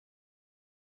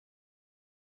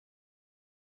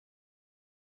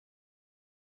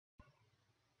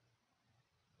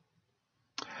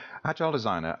Agile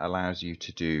Designer allows you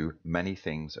to do many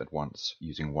things at once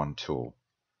using one tool.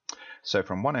 So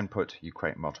from one input, you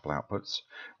create multiple outputs,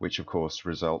 which of course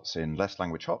results in less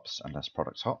language hops and less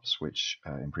product hops, which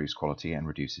improves quality and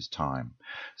reduces time.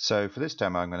 So for this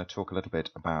demo, I'm going to talk a little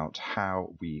bit about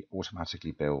how we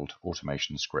automatically build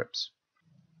automation scripts.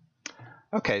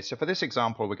 Okay, so for this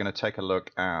example, we're going to take a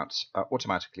look at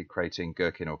automatically creating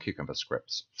Gherkin or Cucumber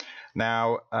scripts.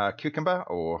 Now, Cucumber,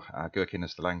 or Gherkin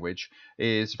as the language,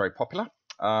 is very popular.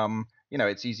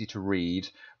 It's easy to read,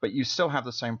 but you still have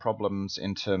the same problems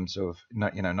in terms of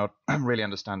not really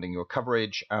understanding your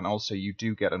coverage, and also you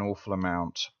do get an awful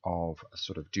amount of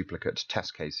sort of duplicate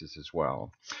test cases as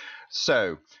well.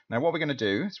 So now what we're going to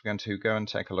do is we're going to go and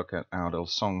take a look at our little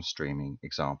song streaming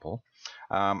example.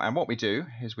 And what we do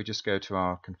is we just go to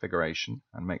our configuration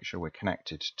and make sure we're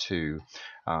connected to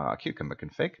our Cucumber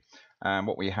config. And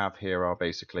what we have here are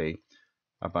basically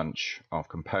a bunch of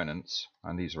components,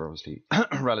 and these are obviously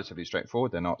relatively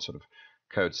straightforward. They're not sort of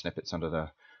code snippets under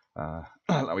the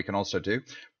that we can also do.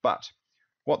 But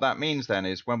what that means then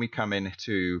is when we come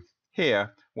into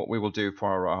here, what we will do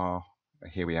for our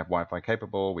here we have Wi-Fi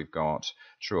capable, we've got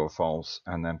true or false,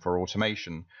 and then for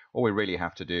automation, all we really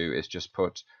have to do is just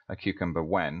put a Cucumber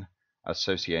when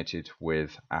associated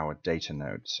with our data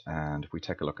nodes. And if we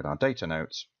take a look at our data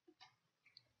nodes,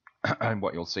 and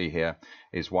what you'll see here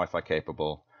is Wi-Fi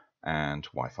capable and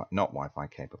not Wi-Fi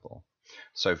capable.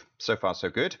 So far so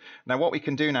good. Now what we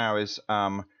can do now is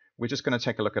we're just going to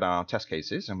take a look at our test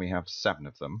cases, and we have 7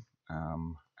 of them.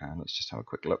 And let's just have a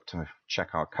quick look to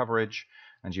check our coverage.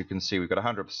 And you can see we've got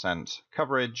 100%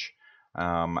 coverage,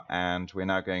 and we're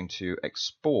now going to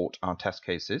export our test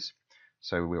cases.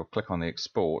 So we'll click on the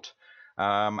export,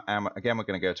 and again we're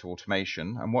going to go to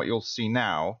automation. And what you'll see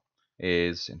now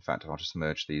is, in fact, I'll just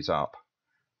merge these up.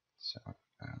 So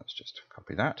let's just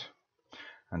copy that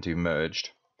and do merged.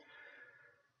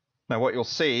 Now what you'll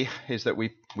see is that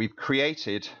we've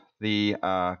created the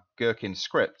Gherkin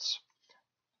scripts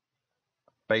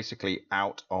basically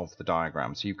out of the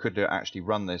diagram. So you could actually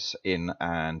run this in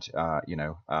and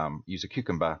use a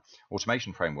Cucumber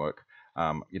automation framework.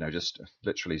 Just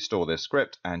literally store this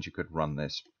script, and you could run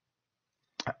this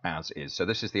as is. So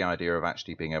this is the idea of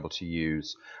actually being able to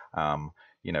use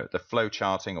the flow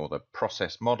charting or the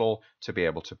process model to be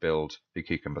able to build the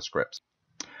Cucumber scripts.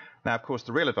 Now, of course,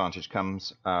 the real advantage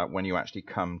comes when you actually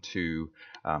come to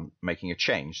making a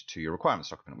change to your requirements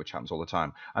document, which happens all the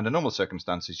time. Under normal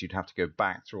circumstances, you'd have to go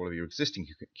back through all of your existing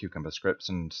Cucumber scripts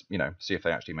and see if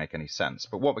they actually make any sense.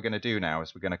 But what we're going to do now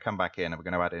is we're going to come back in and we're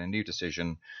going to add in a new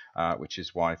decision, which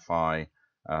is Wi-Fi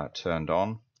turned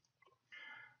on.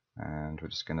 And we're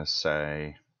just going to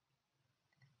say,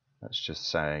 let's just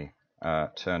say,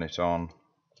 turn it on,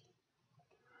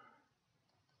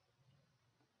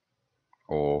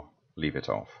 or leave it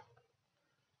off.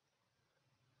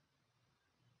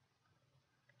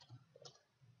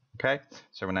 Okay,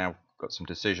 so we've now got some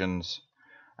decisions,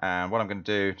 and what I'm going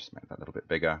to do, just make that a little bit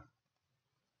bigger,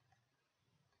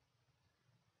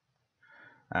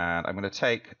 and I'm going to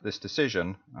take this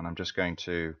decision and I'm just going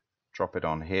to drop it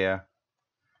on here,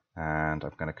 and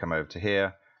I'm going to come over to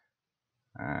here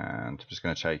and I'm just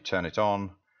going to say turn it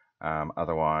on.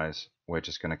 Otherwise we're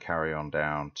just going to carry on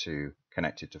down to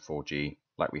connected to 4G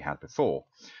like we had before.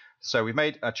 So we've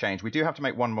made a change. We do have to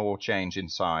make one more change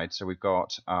inside. So we've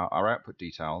got our output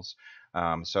details.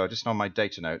 So just on my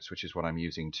data notes, which is what I'm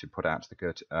using to put out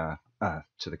to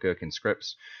the Gherkin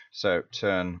scripts. So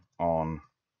turn on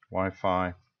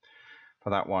Wi-Fi for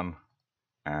that one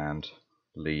and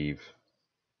leave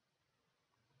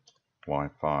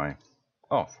Wi-Fi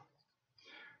off.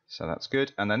 So that's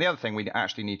good. And then the other thing, we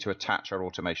actually need to attach our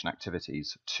automation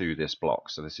activities to this block.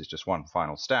 So this is just one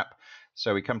final step.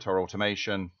 So we come to our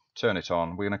automation, turn it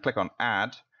on. We're going to click on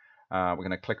add. We're going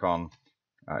to click on,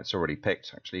 it's already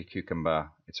picked actually, Cucumber.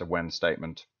 It's a when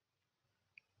statement.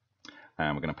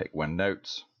 And we're going to pick when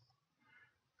notes.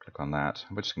 Click on that.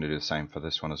 We're just going to do the same for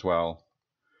this one as well.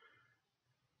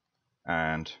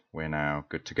 And we're now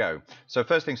good to go. So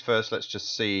first things first, let's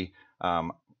just see,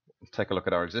 take a look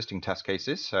at our existing test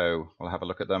cases. So we'll have a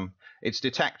look at them. It's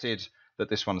detected that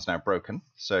this one's now broken.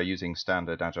 So using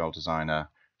standard Agile Designer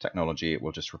technology, it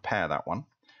will just repair that one.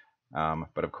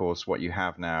 But of course, what you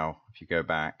have now, if you go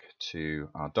back to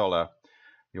our dollar,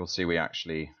 you'll see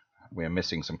we're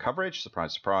missing some coverage,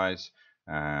 surprise, surprise.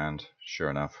 And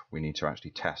sure enough, we need to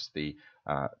actually test the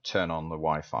turn on the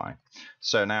Wi-Fi.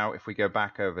 So now if we go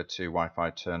back over to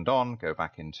Wi-Fi turned on, go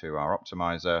back into our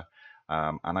optimizer,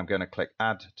 and I'm going to click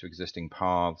add to existing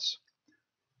paths,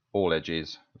 all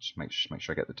edges, which make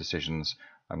sure I get the decisions.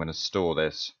 I'm going to store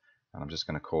this, and I'm just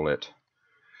going to call it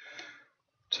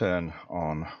turn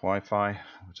on Wi-Fi.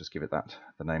 We'll just give it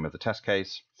the name of the test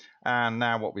case. And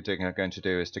now what we're going to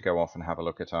do is to go off and have a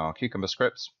look at our Cucumber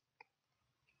scripts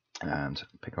and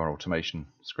pick our automation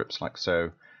scripts like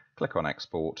so. Click on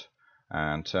export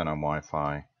and turn on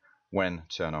Wi-Fi when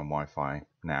turn on Wi-Fi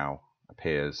now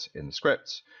appears in the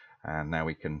scripts. And now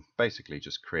we can basically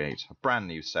just create a brand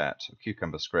new set of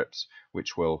Cucumber scripts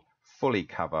which will fully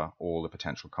cover all the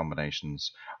potential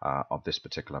combinations of this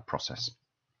particular process.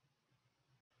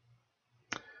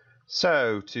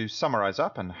 So to summarize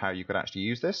up and how you could actually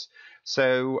use this,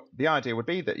 so the idea would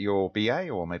be that your BA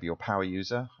or maybe your power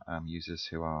user, users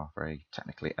who are very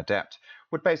technically adept,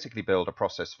 would basically build a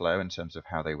process flow in terms of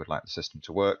how they would like the system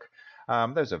to work.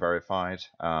 Those are verified.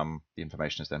 The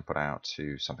information is then put out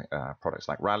to something products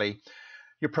like Rally.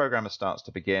 Your programmer starts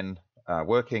to begin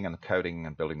working and coding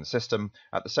and building the system.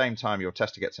 At the same time, your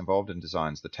tester gets involved and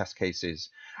designs the test cases.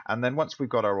 And then once we've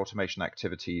got our automation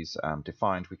activities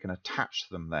defined, we can attach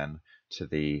them then to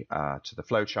the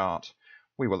flowchart.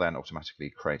 We will then automatically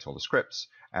create all the scripts,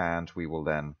 and we will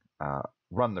then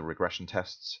run the regression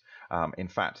tests. In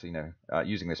fact,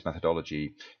 using this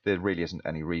methodology, there really isn't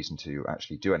any reason to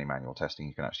actually do any manual testing.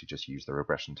 You can actually just use the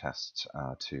regression tests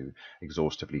to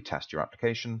exhaustively test your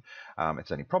application. If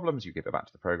there's any problems, you give it back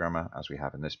to the programmer, as we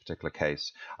have in this particular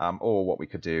case. Or what we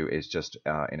could do is just,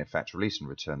 in effect, release and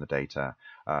return the data,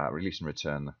 release and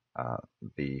return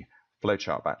the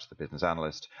flowchart back to the business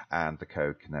analyst, and the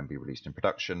code can then be released in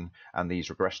production, and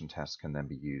these regression tests can then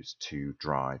be used to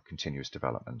drive continuous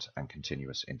development and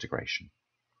continuous integration.